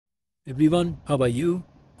everyone, how about you?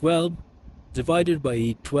 12 divided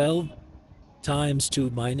by 12 times 2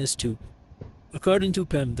 minus 2. According to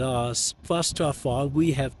PEMDAS, first of all,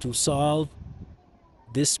 we have to solve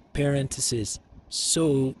this parenthesis.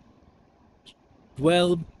 So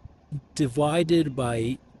 12 divided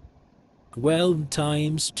by 12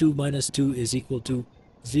 times 2 minus 2 is equal to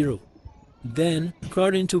 0. Then,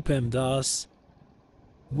 according to PEMDAS,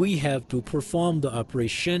 we have to perform the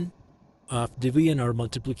operation of division or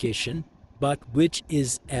multiplication, but which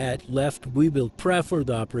is at left. We will prefer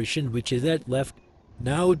the operation which is at left.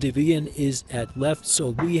 Now division is at left,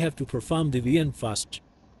 so we have to perform division first.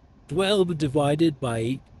 12 divided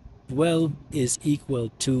by 12 is equal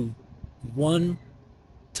to 1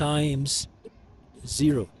 times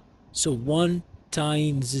 0. So 1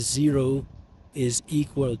 times 0 is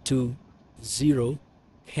equal to 0.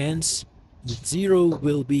 Hence, 0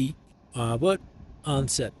 will be our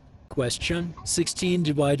answer. Question: 16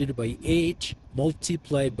 divided by 8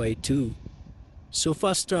 multiplied by 2. So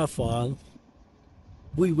first of all,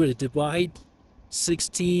 we will divide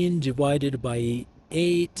 16 divided by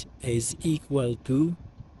 8 is equal to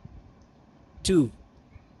 2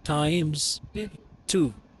 times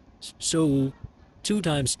 2. So 2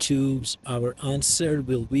 times 2, our answer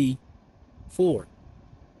will be 4.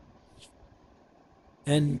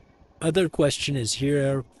 And other question is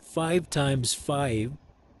here: 5 times 5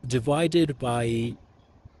 divided by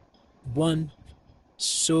 1.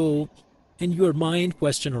 So in your mind,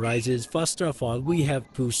 question arises: first of all, we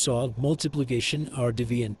have to solve multiplication or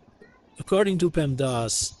division. According to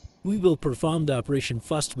PEMDAS, we will perform the operation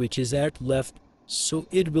first, which is at left. So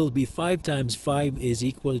it will be 5 times 5 is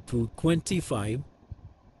equal to 25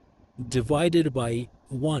 divided by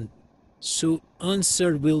 1. So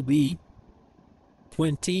answer will be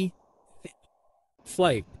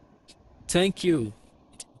 25. Thank you.